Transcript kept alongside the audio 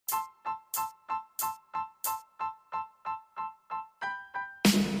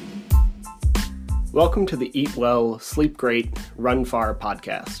Welcome to the Eat Well, Sleep Great, Run Far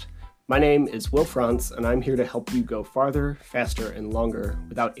podcast. My name is Will Frantz, and I'm here to help you go farther, faster, and longer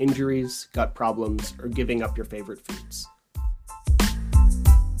without injuries, gut problems, or giving up your favorite foods.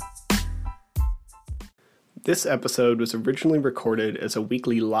 This episode was originally recorded as a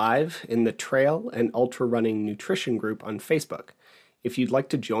weekly live in the Trail and Ultra Running Nutrition group on Facebook. If you'd like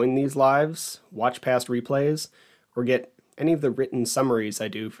to join these lives, watch past replays, or get any of the written summaries I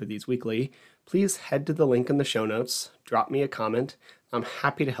do for these weekly, please head to the link in the show notes, drop me a comment. I'm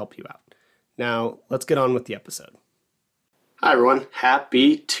happy to help you out. Now, let's get on with the episode. Hi everyone,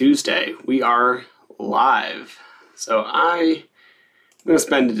 happy Tuesday. We are live. So I'm going to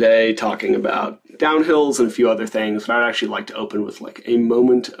spend today talking about downhills and a few other things, but I'd actually like to open with a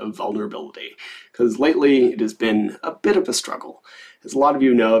moment of vulnerability, because lately it has been a bit of a struggle. As a lot of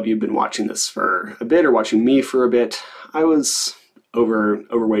you know, if you've been watching this for a bit or watching me for a bit, I was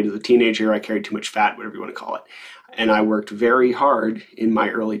overweight as a teenager. I carried too much fat, whatever you want to call it. And I worked very hard in my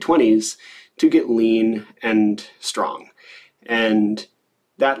early 20s to get lean and strong. And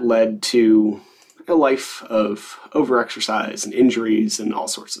that led to a life of overexercise and injuries and all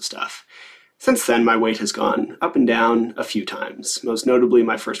sorts of stuff. Since then, my weight has gone up and down a few times. Most notably,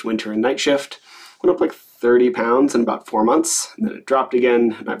 my first winter in night shift went up 30 pounds in about 4 months, and then it dropped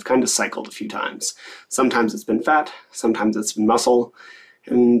again, and I've kind of cycled a few times. Sometimes it's been fat, sometimes it's been muscle,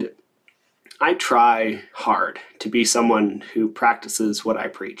 and I try hard to be someone who practices what I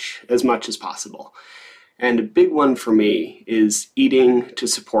preach as much as possible. And a big one for me is eating to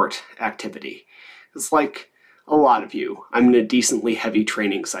support activity. It's like a lot of you, I'm in a decently heavy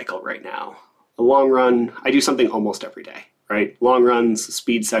training cycle right now. A long run, I do something almost every day, right? Long runs,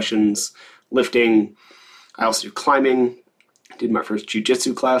 speed sessions, lifting. I also do climbing. I did my first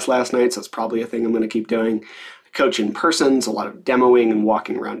jiu-jitsu class last night, so it's probably a thing I'm going to keep doing. I coach in person, so a lot of demoing and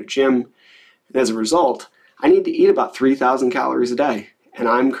walking around a gym. And as a result, I need to eat about 3,000 calories a day. And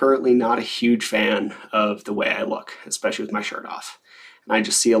I'm currently not a huge fan of the way I look, especially with my shirt off. And I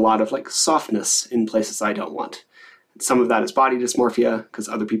just see a lot of softness in places I don't want. And some of that is body dysmorphia, because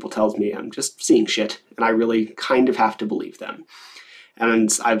other people tells me I'm just seeing shit, and I really kind of have to believe them.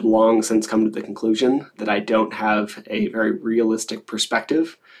 And I've long since come to the conclusion that I don't have a very realistic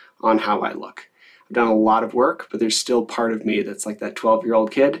perspective on how I look. I've done a lot of work, but there's still part of me that's like that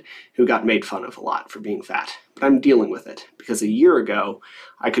 12-year-old kid who got made fun of a lot for being fat. But I'm dealing with it, because a year ago,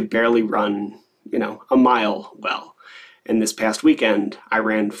 I could barely run, a mile well. And this past weekend, I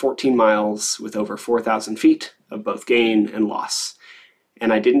ran 14 miles with over 4,000 feet of both gain and loss.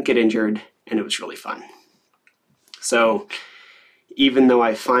 And I didn't get injured, and it was really fun. So even though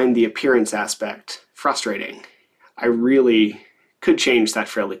I find the appearance aspect frustrating, I really could change that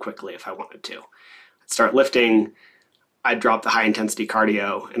fairly quickly if I wanted to. I'd start lifting, I'd drop the high-intensity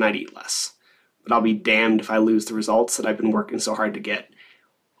cardio, and I'd eat less. But I'll be damned if I lose the results that I've been working so hard to get,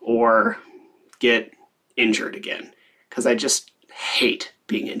 or get injured again, because I just hate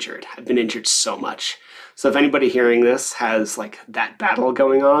being injured. I've been injured so much. So if anybody hearing this has that battle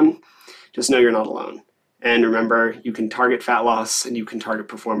going on, just know you're not alone. And remember, you can target fat loss and you can target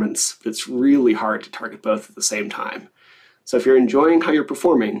performance, but it's really hard to target both at the same time. So if you're enjoying how you're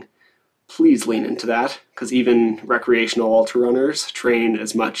performing, please lean into that, because even recreational ultra runners train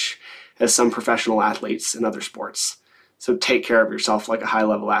as much as some professional athletes in other sports. So take care of yourself like a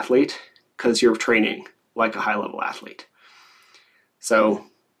high-level athlete, because you're training like a high-level athlete. So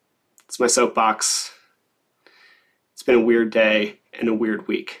it's my soapbox. It's been a weird day and a weird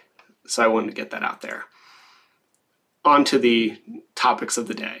week, so I wanted to get that out there. On to the topics of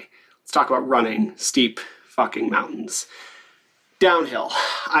the day. Let's talk about running steep fucking mountains. Downhill.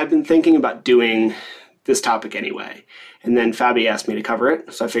 I've been thinking about doing this topic anyway, and then Fabi asked me to cover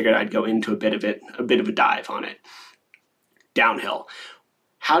it, so I figured I'd go into a bit of a dive on it. Downhill.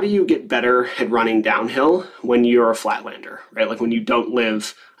 How do you get better at running downhill when you're a Flatlander, right? When you don't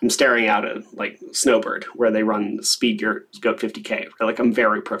live, I'm staring out at Snowbird, where they run speed gear go 50K. I'm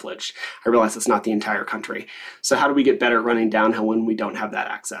very privileged. I realize it's not the entire country. So how do we get better at running downhill when we don't have that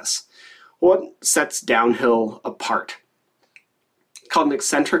access? What sets downhill apart? It's called an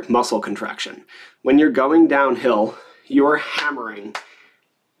eccentric muscle contraction. When you're going downhill, you're hammering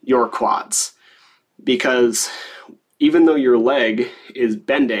your quads, because even though your leg is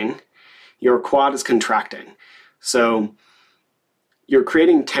bending, your quad is contracting. So you're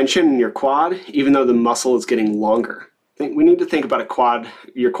creating tension in your quad, even though the muscle is getting longer. We need to think about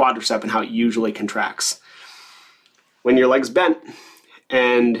your quadricep and how it usually contracts. When your leg's bent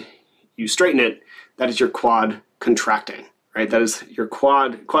and you straighten it, that is your quad contracting, right? That is your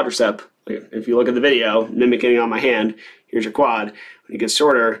quadricep. If you look at the video, mimicking on my hand, here's your quad. When it gets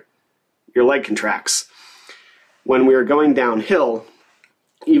shorter, your leg contracts. When we're going downhill,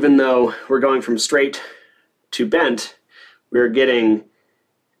 even though we're going from straight to bent, we're getting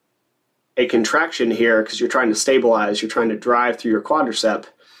a contraction here because you're trying to stabilize, you're trying to drive through your quadricep,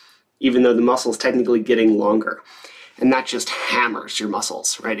 even though the muscle is technically getting longer. And that just hammers your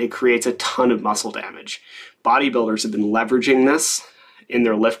muscles, right? It creates a ton of muscle damage. Bodybuilders have been leveraging this in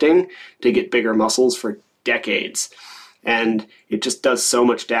their lifting to get bigger muscles for decades. And it just does so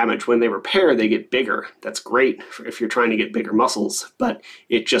much damage. When they repair, they get bigger. That's great if you're trying to get bigger muscles, but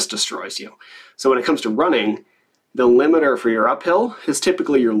it just destroys you. So when it comes to running, the limiter for your uphill is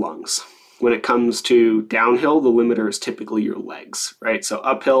typically your lungs. When it comes to downhill, the limiter is typically your legs, right? So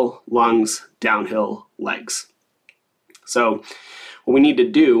uphill, lungs, downhill, legs. So what we need to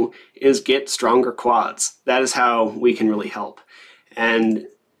do is get stronger quads. That is how we can really help. And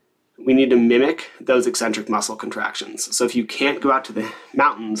we need to mimic those eccentric muscle contractions. So if you can't go out to the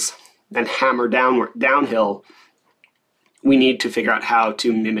mountains and hammer downhill, we need to figure out how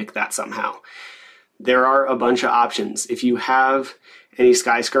to mimic that somehow. There are a bunch of options. If you have any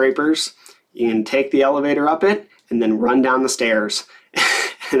skyscrapers, you can take the elevator up it and then run down the stairs.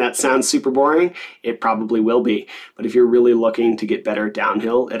 And that sounds super boring. It probably will be. But if you're really looking to get better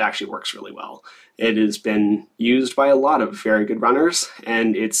downhill, it actually works really well. It has been used by a lot of very good runners,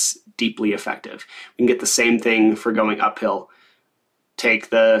 and it's deeply effective. We can get the same thing for going uphill. Take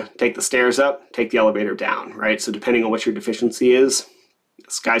the stairs up, take the elevator down, right? So depending on what your deficiency is,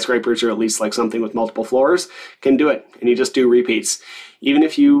 skyscrapers, or at least like something with multiple floors, can do it. And you just do repeats. Even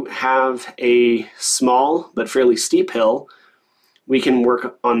if you have a small but fairly steep hill, we can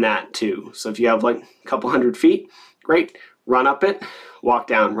work on that too. So if you have like a couple hundred feet, great. Run up it, walk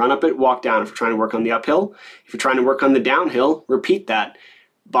down. Run up it, walk down if you're trying to work on the uphill. If you're trying to work on the downhill, repeat that.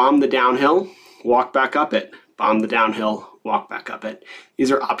 Bomb the downhill, walk back up it. Bomb the downhill, walk back up it.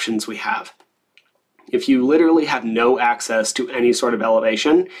 These are options we have. If you literally have no access to any sort of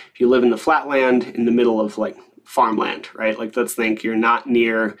elevation, if you live in the flatland in the middle of like farmland, right? Like let's think you're not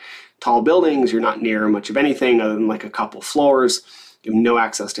near tall buildings, you're not near much of anything other than like a couple floors, you have no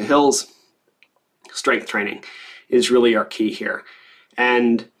access to hills, strength training is really our key here.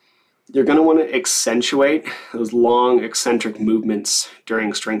 And you're going to want to accentuate those long eccentric movements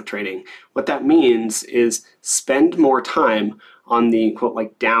during strength training. What that means is spend more time on the quote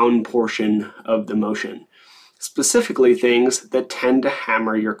like down portion of the motion. Specifically things that tend to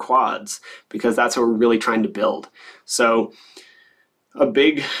hammer your quads, because that's what we're really trying to build. So a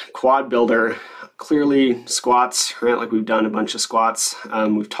big quad builder, clearly squats, right? Like we've done a bunch of squats.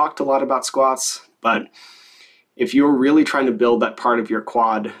 We've talked a lot about squats, but if you're really trying to build that part of your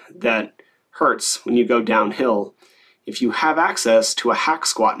quad that hurts when you go downhill, if you have access to a hack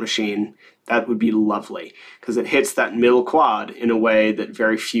squat machine, that would be lovely because it hits that middle quad in a way that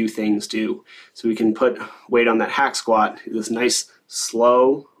very few things do. So we can put weight on that hack squat, this nice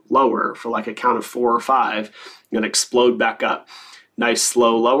slow lower for like a count of 4 or 5, and explode back up. Nice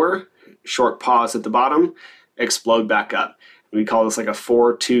slow lower, short pause at the bottom, explode back up. We call this like a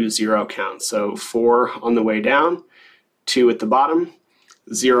 4-2-0 count. So 4 on the way down, 2 at the bottom,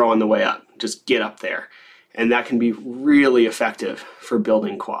 0 on the way up. Just get up there. And that can be really effective for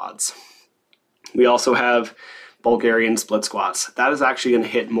building quads. We also have Bulgarian split squats. That is actually going to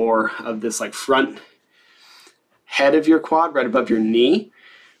hit more of this like front head of your quad right above your knee,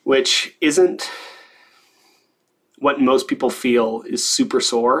 which isn't what most people feel is super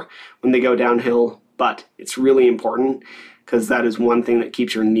sore when they go downhill, but it's really important because that is one thing that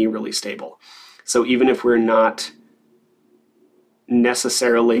keeps your knee really stable. So even if we're not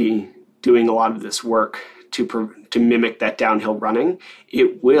necessarily doing a lot of this work to mimic that downhill running,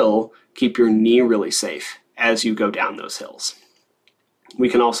 it will keep your knee really safe as you go down those hills. We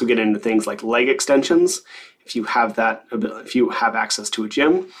can also get into things like leg extensions. If you have access to a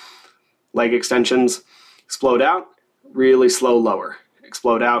gym, leg extensions, explode out, really slow lower,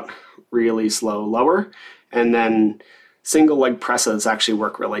 explode out, really slow lower, and then single leg presses actually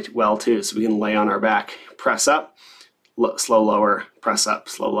work really well too. So we can lay on our back, press up, slow lower, press up,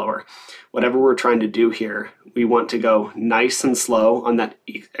 slow lower. Whatever we're trying to do here, we want to go nice and slow on that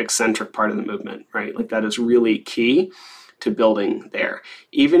eccentric part of the movement, right? Like that is really key to building there.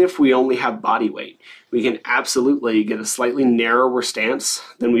 Even if we only have body weight, we can absolutely get a slightly narrower stance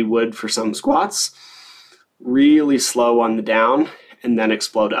than we would for some squats, really slow on the down, and then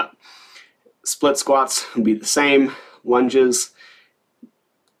explode up. Split squats would be the same, lunges.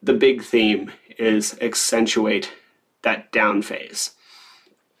 The big theme is accentuate that down phase.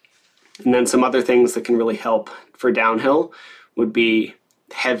 And then some other things that can really help for downhill would be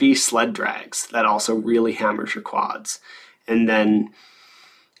heavy sled drags. That also really hammers your quads. And then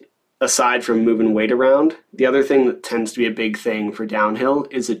aside from moving weight around, the other thing that tends to be a big thing for downhill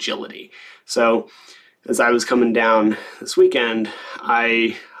is agility. So as I was coming down this weekend,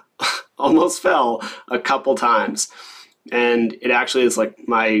 I almost fell a couple times. And it actually is like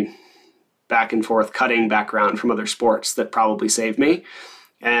my back and forth cutting background from other sports that probably saved me.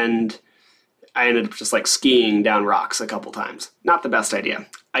 And I ended up just like skiing down rocks a couple times. Not the best idea.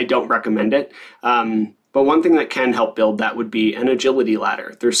 I don't recommend it. But one thing that can help build that would be an agility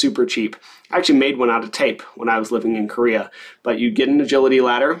ladder. They're super cheap. I actually made one out of tape when I was living in Korea. But you get an agility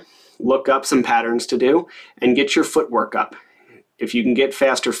ladder, look up some patterns to do, and get your footwork up. If you can get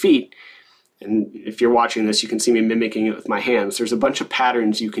faster feet, and if you're watching this, you can see me mimicking it with my hands. There's a bunch of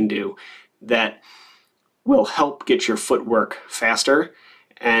patterns you can do that will help get your footwork faster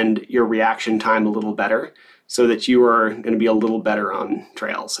and your reaction time a little better, so that you are going to be a little better on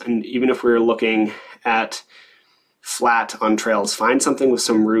trails. And even if we're looking at flat on trails, find something with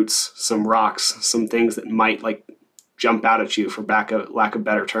some roots, some rocks, some things that might like jump out at you, for lack of a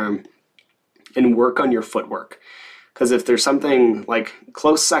better term, and work on your footwork. Because if there's something like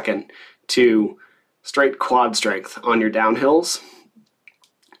close second to straight quad strength on your downhills,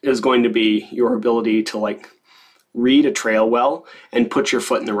 is going to be your ability to like read a trail well and put your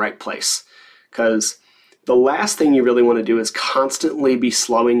foot in the right place. Because the last thing you really want to do is constantly be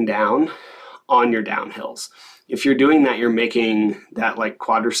slowing down on your downhills. If you're doing that, you're making that like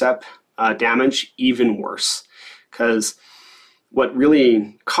quadricep damage even worse. Because what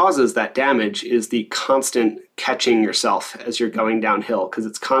really causes that damage is the constant catching yourself as you're going downhill, because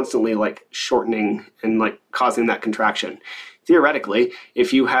it's constantly like shortening and like causing that contraction. Theoretically,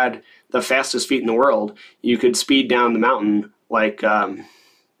 if you had the fastest feet in the world, you could speed down the mountain like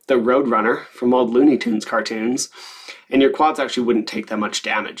the Roadrunner from old Looney Tunes cartoons, and your quads actually wouldn't take that much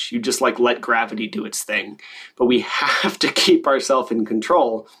damage. You just like let gravity do its thing. But we have to keep ourselves in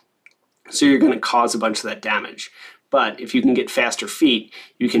control, so you're going to cause a bunch of that damage. But if you can get faster feet,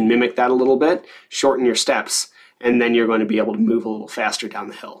 you can mimic that a little bit, shorten your steps, and then you're going to be able to move a little faster down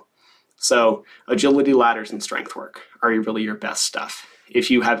the hill. So agility ladders and strength work are really your best stuff. If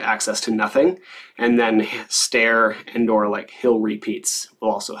you have access to nothing, and then stair and or like hill repeats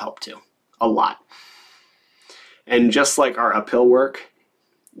will also help too, a lot. And just like our uphill work,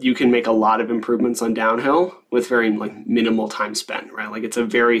 you can make a lot of improvements on downhill with very like minimal time spent, right? Like it's a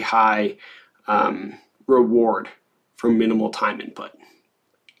very high reward for minimal time input.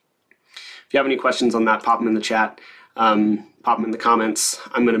 If you have any questions on that, pop them in the chat, pop them in the comments.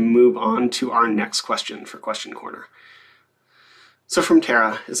 I'm going to move on to our next question for Question Corner. So from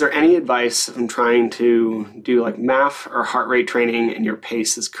Tara, is there any advice if I'm trying to do like MAF or heart rate training and your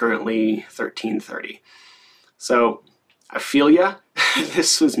pace is currently 1330? So I feel ya.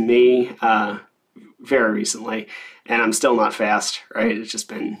 This was me very recently, and I'm still not fast, right? It's just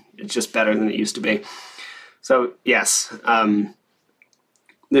better than it used to be. So yes,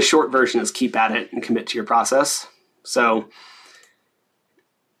 the short version is keep at it and commit to your process. So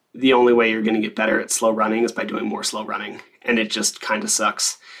the only way you're going to get better at slow running is by doing more slow running, and it just kind of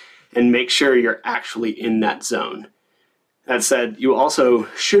sucks. And make sure you're actually in that zone. That said, you also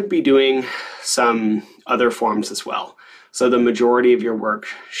should be doing some other forms as well. So the majority of your work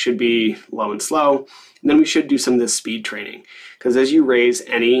should be low and slow, and then we should do some of this speed training. Because as you raise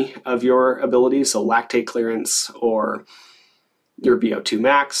any of your abilities, so lactate clearance or your VO2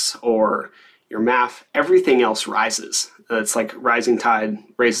 max or your MAF, everything else rises. It's like rising tide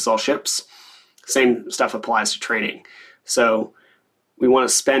raises all ships. Same stuff applies to training. So we want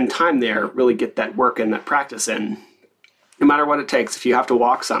to spend time there, really get that work and that practice in, no matter what it takes. If you have to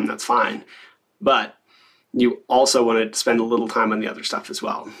walk some, that's fine. But you also want to spend a little time on the other stuff as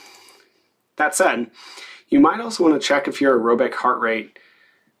well. That said, you might also want to check if your aerobic heart rate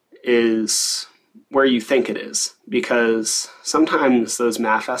is where you think it is, because sometimes those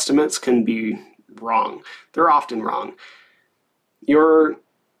MAF estimates can be wrong. They're often wrong. Your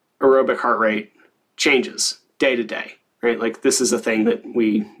aerobic heart rate changes day to day, right? Like this is a thing that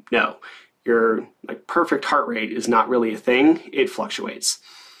we know. Your like perfect heart rate is not really a thing. It fluctuates.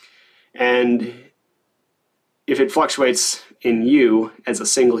 And if it fluctuates in you as a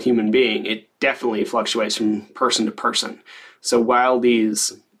single human being, it definitely fluctuates from person to person. So while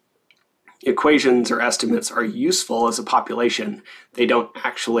these equations or estimates are useful as a population, they don't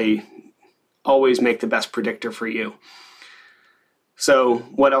actually always make the best predictor for you. So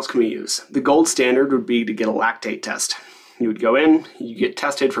what else can we use? The gold standard would be to get a lactate test. You would go in, you get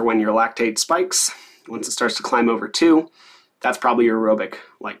tested for when your lactate spikes. Once it starts to climb over 2, that's probably your aerobic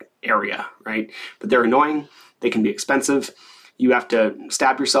like area, right? But they're annoying. They can be expensive. You have to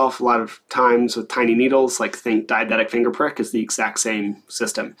stab yourself a lot of times with tiny needles, like think diabetic finger prick is the exact same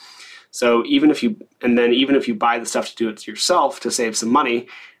system. So even if you buy the stuff to do it yourself to save some money,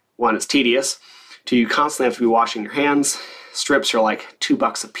 one, it's tedious. Two, you constantly have to be washing your hands. Strips are like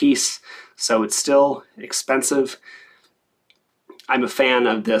 $2 a piece, so it's still expensive. I'm a fan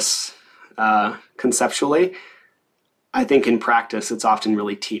of this conceptually. I think in practice it's often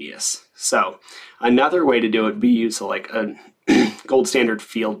really tedious. So another way to do it would be use like a gold standard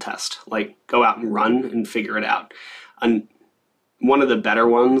field test, like go out and run and figure it out. And one of the better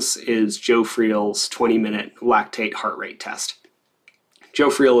ones is Joe Friel's 20-minute lactate heart rate test. Joe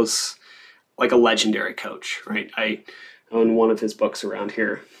Friel is like a legendary coach, right? I own one of his books around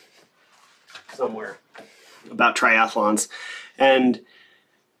here somewhere about triathlons. And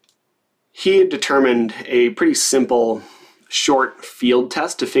he had determined a pretty simple short field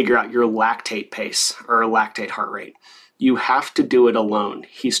test to figure out your lactate pace or lactate heart rate. You have to do it alone.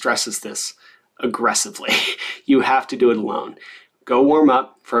 He stresses this aggressively. You have to do it alone. Go warm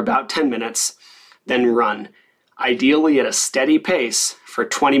up for about 10 minutes, then run. Ideally at a steady pace for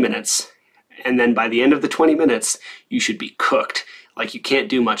 20 minutes. And then by the end of the 20 minutes, you should be cooked. Like you can't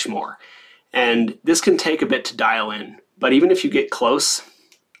do much more. And this can take a bit to dial in. But even if you get close,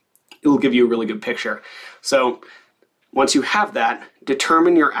 it will give you a really good picture. So once you have that,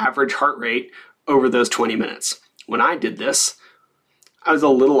 determine your average heart rate over those 20 minutes. When I did this, I was a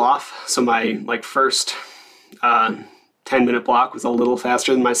little off. So my first 10-minute block was a little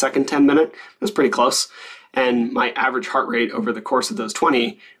faster than my second 10-minute. It was pretty close. And my average heart rate over the course of those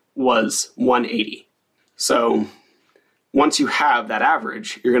 20 was 180. So once you have that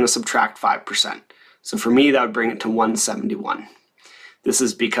average, you're going to subtract 5%. So for me, that would bring it to 171. This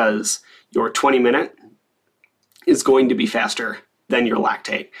is because your 20-minute is going to be faster than your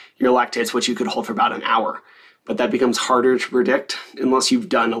lactate. Your lactate is what you could hold for about an hour, but that becomes harder to predict unless you've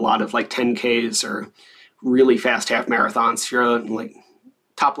done a lot of like 10Ks or really fast half marathons if you're a like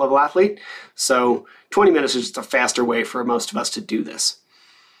top level athlete. So 20 minutes is just a faster way for most of us to do this.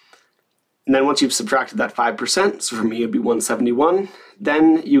 And then once you've subtracted that 5%, so for me it'd be 171,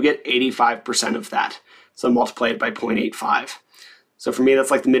 then you get 85% of that. So multiply it by 0.85. So for me that's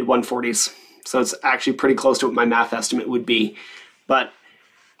like the mid 140s. So it's actually pretty close to what my math estimate would be. But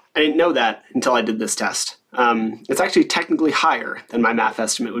I didn't know that until I did this test. It's actually technically higher than my math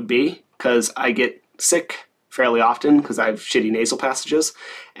estimate would be because I get sick fairly often because I have shitty nasal passages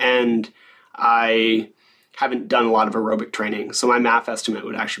and I haven't done a lot of aerobic training. So my math estimate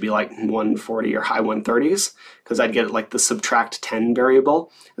would actually be like 140 or high 130s because I'd get like the subtract 10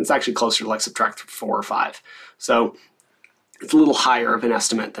 variable. And it's actually closer to like subtract 4 or 5. So it's a little higher of an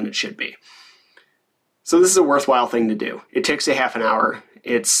estimate than it should be. So this is a worthwhile thing to do. It takes a half an hour.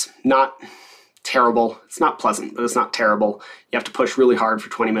 It's not terrible. It's not pleasant, but it's not terrible. You have to push really hard for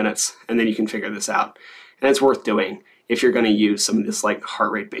 20 minutes and then you can figure this out. And it's worth doing if you're going to use some of this like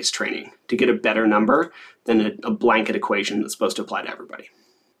heart rate based training to get a better number than a blanket equation that's supposed to apply to everybody.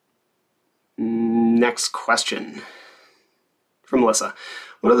 Next question from Melissa.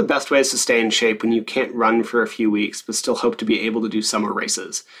 What are the best ways to stay in shape when you can't run for a few weeks but still hope to be able to do summer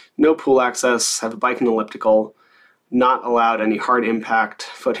races? No pool access, have a bike and elliptical, not allowed any hard impact,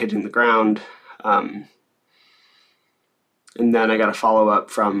 foot hitting the ground. And then I got a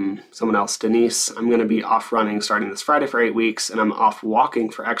follow-up from someone else, Denise. I'm going to be off running starting this Friday for 8 weeks, and I'm off walking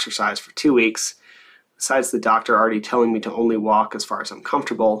for exercise for 2 weeks. Besides the doctor already telling me to only walk as far as I'm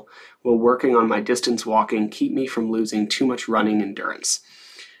comfortable, will working on my distance walking keep me from losing too much running endurance?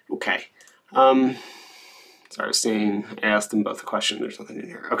 Okay. Sorry, I was seeing, I asked them both a question. There's nothing in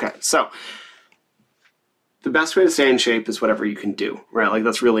here. Okay, so the best way to stay in shape is whatever you can do, right? Like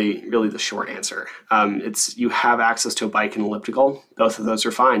that's really, really the short answer. It's you have access to a bike and elliptical. Both of those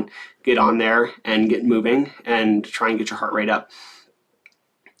are fine. Get on there and get moving and try and get your heart rate up.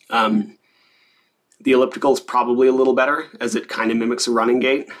 The elliptical is probably a little better as it kind of mimics a running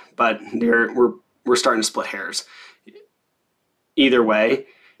gait, but we're starting to split hairs. Either way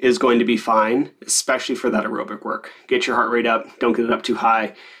is going to be fine, especially for that aerobic work. Get your heart rate up. Don't get it up too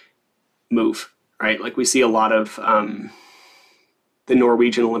high. Move. Right, like we see a lot of the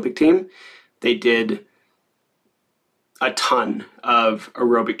Norwegian Olympic team. They did a ton of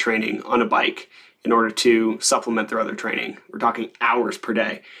aerobic training on a bike in order to supplement their other training. We're talking hours per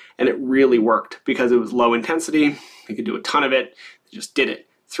day. And it really worked because it was low intensity. They could do a ton of it. They just did it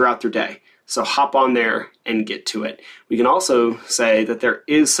throughout their day. So hop on there and get to it. We can also say that there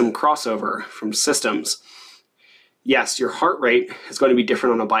is some crossover from systems. Yes, your heart rate is going to be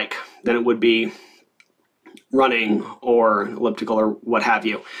different on a bike than it would be running or elliptical or what have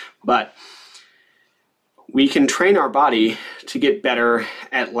you. But we can train our body to get better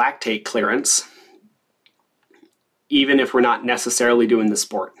at lactate clearance, even if we're not necessarily doing the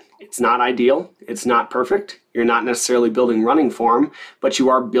sport. It's not ideal. It's not perfect. You're not necessarily building running form, but you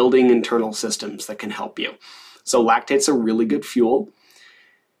are building internal systems that can help you. So lactate's a really good fuel.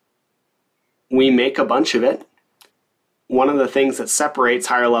 We make a bunch of it. One of the things that separates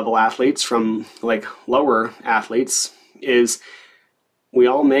higher level athletes from like lower athletes is we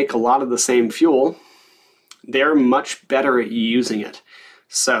all make a lot of the same fuel. They're much better at using it.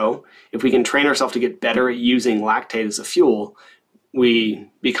 So if we can train ourselves to get better at using lactate as a fuel, we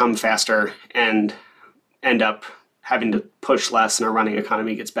become faster and end up having to push less, and our running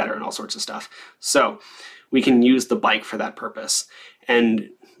economy gets better and all sorts of stuff. So we can use the bike for that purpose. And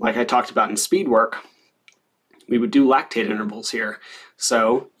like I talked about in speed work, we would do lactate intervals here.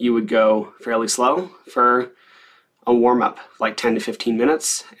 So you would go fairly slow for a warm-up, like 10 to 15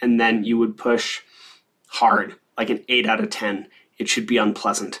 minutes, and then you would push hard, like an 8 out of 10. It should be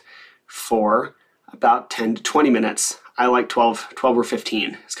unpleasant for about 10 to 20 minutes. I like 12 or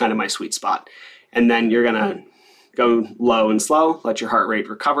 15 is kind of my sweet spot. And then you're gonna go low and slow, let your heart rate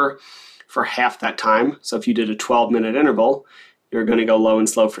recover for half that time. So if you did a 12-minute interval, you're gonna go low and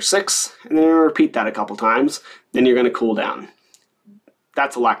slow for 6, and then you're repeat that a couple times, then you're gonna cool down.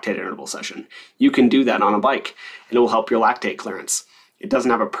 That's a lactate interval session. You can do that on a bike, and it will help your lactate clearance. It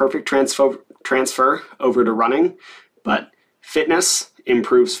doesn't have a perfect transfer over to running, but fitness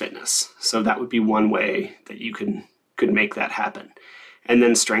improves fitness. So that would be one way that you could make that happen. And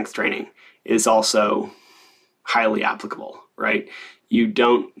then strength training is also highly applicable, right? You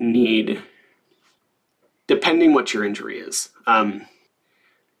don't need, depending what your injury is.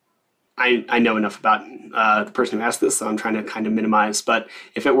 I know enough about the person who asked this, so I'm trying to kind of minimize, but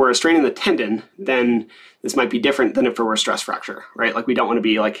if it were a strain in the tendon, then this might be different than if it were a stress fracture, right? Like we don't want to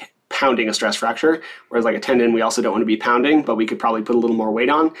be like pounding a stress fracture, whereas like a tendon, we also don't want to be pounding, but we could probably put a little more weight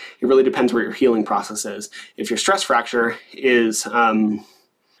on. It really depends where your healing process is. If your stress fracture is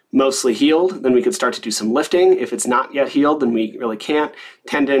mostly healed, then we could start to do some lifting. If it's not yet healed, then we really can't.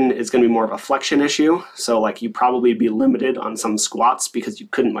 Tendon is going to be more of a flexion issue. So like you probably be limited on some squats because you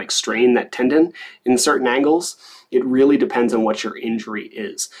couldn't like strain that tendon in certain angles. It really depends on what your injury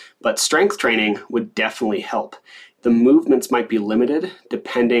is. But strength training would definitely help. The movements might be limited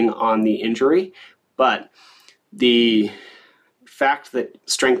depending on the injury, but the fact that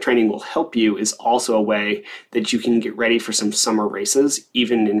strength training will help you is also a way that you can get ready for some summer races,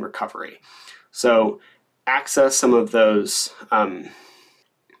 even in recovery. So access some of those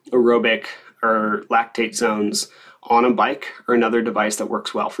aerobic or lactate zones on a bike or another device that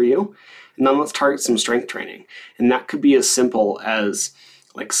works well for you. And then let's target some strength training. And that could be as simple as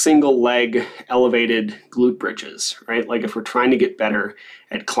like single leg elevated glute bridges, right? Like if we're trying to get better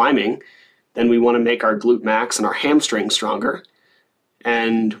at climbing, then we want to make our glute max and our hamstring stronger.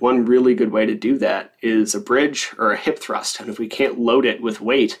 And one really good way to do that is a bridge or a hip thrust. And if we can't load it with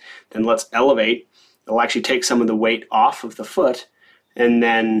weight, then let's elevate. It'll actually take some of the weight off of the foot, and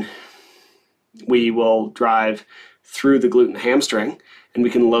then we will drive through the glute and hamstring, and we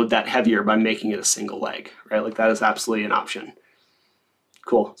can load that heavier by making it a single leg, right? Like that is absolutely an option.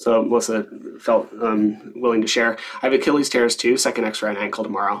 Cool. So Melissa felt willing to share. I have Achilles tears too, second X-ray on ankle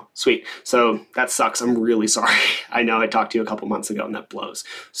tomorrow. Sweet. So that sucks. I'm really sorry. I know I talked to you a couple months ago and that blows.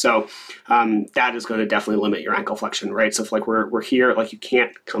 So that is going to definitely limit your ankle flexion, right? So if like we're here, like you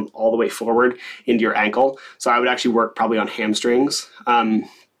can't come all the way forward into your ankle. So I would actually work probably on hamstrings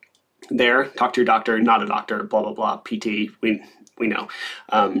there. Talk to your doctor, not a doctor, blah, blah, blah, PT. We know.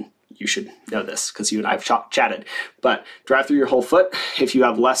 You should know this because you and I have chatted, but drive through your whole foot. If you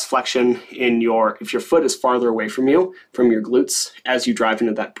have less flexion if your foot is farther away from you, from your glutes, as you drive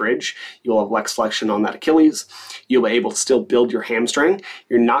into that bridge, you'll have less flexion on that Achilles. You'll be able to still build your hamstring.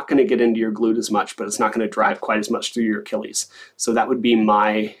 You're not going to get into your glute as much, but it's not going to drive quite as much through your Achilles. So that would be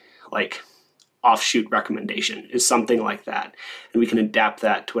my offshoot recommendation, is something like that. And we can adapt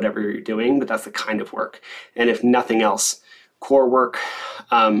that to whatever you're doing, but that's the kind of work. And if nothing else, core work,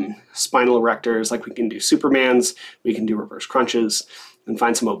 spinal erectors, like we can do Supermans, we can do reverse crunches, and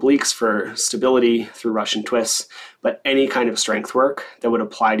find some obliques for stability through Russian twists. But any kind of strength work that would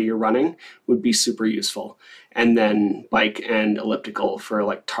apply to your running would be super useful. And then bike and elliptical for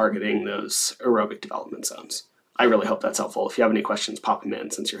like targeting those aerobic development zones. I really hope that's helpful. If you have any questions, pop them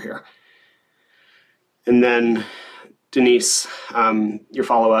in since you're here. And then Denise, your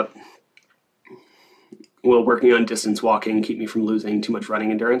follow-up. Will working on distance walking keep me from losing too much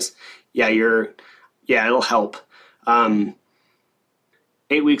running endurance? Yeah, it'll help. 8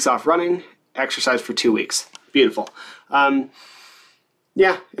 weeks off running, exercise for 2 weeks. Beautiful.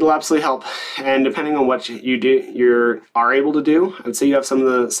 Yeah, it'll absolutely help. And depending on what you are able to do, I would say you have some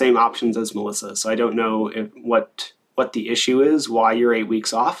of the same options as Melissa. So I don't know what what the issue is, why you're 8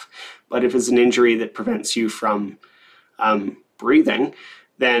 weeks off. But if it's an injury that prevents you from breathing,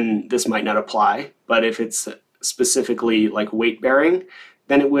 then this might not apply. But if it's specifically like weight bearing,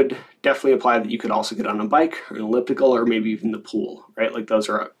 then it would definitely apply that you could also get on a bike or an elliptical or maybe even the pool, right? Like those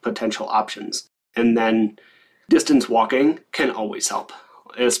are potential options. And then distance walking can always help,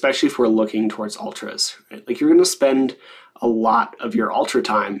 especially if we're looking towards ultras, right? Like you're going to spend a lot of your ultra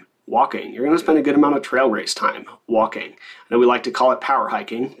time walking. You're going to spend a good amount of trail race time walking. I know we like to call it power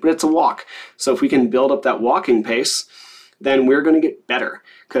hiking, but it's a walk. So if we can build up that walking pace, then we're going to get better,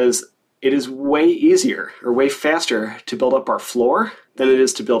 because it is way easier or way faster to build up our floor than it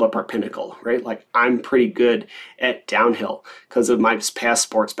is to build up our pinnacle, right? Like I'm pretty good at downhill because of my past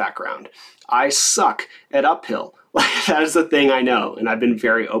sports background. I suck at uphill. Like that is the thing I know, and I've been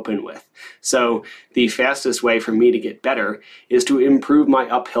very open with. So the fastest way for me to get better is to improve my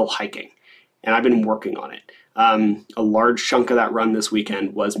uphill hiking, and I've been working on it. A large chunk of that run this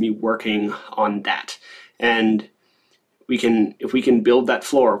weekend was me working on that. And if we can build that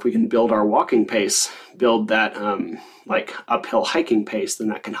floor, if we can build our walking pace, build that like uphill hiking pace, then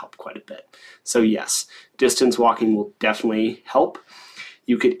that can help quite a bit. So yes, distance walking will definitely help.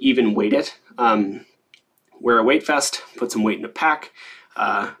 You could even weight it. Wear a weight vest, put some weight in a pack,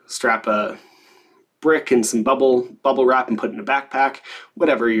 strap a brick and some bubble wrap and put in a backpack,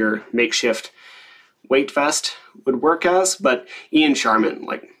 whatever your makeshift weight vest would work as. But Ian Sharman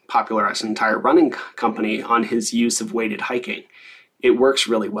popularized an entire running company on his use of weighted hiking. It works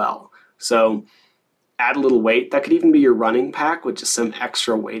really well. So add a little weight. That could even be your running pack with just some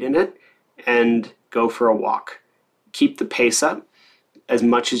extra weight in it, and go for a walk. Keep the pace up as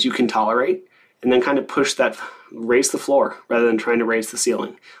much as you can tolerate, and then kind of raise the floor rather than trying to raise the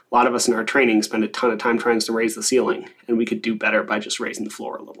ceiling. A lot of us in our training spend a ton of time trying to raise the ceiling, and we could do better by just raising the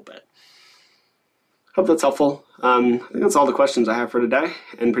floor a little bit. Hope that's helpful. I think that's all the questions I have for today,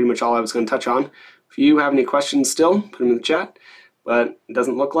 and pretty much all I was going to touch on. If you have any questions still, put them in the chat, but it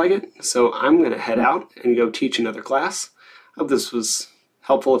doesn't look like it, so I'm going to head out and go teach another class. Hope this was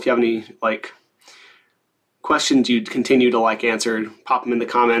helpful. If you have any questions you'd continue to answer, pop them in the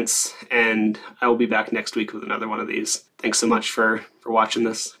comments, and I will be back next week with another one of these. Thanks so much for watching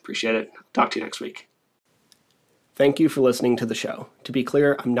this. Appreciate it. Talk to you next week. Thank you for listening to the show. To be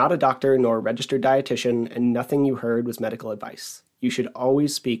clear, I'm not a doctor nor a registered dietitian, and nothing you heard was medical advice. You should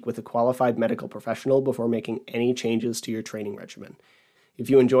always speak with a qualified medical professional before making any changes to your training regimen. If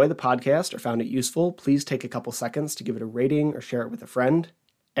you enjoy the podcast or found it useful, please take a couple seconds to give it a rating or share it with a friend.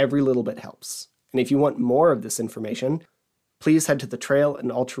 Every little bit helps. And if you want more of this information, please head to the Trail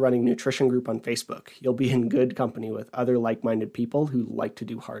and Ultra Running Nutrition group on Facebook. You'll be in good company with other like-minded people who like to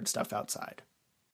do hard stuff outside.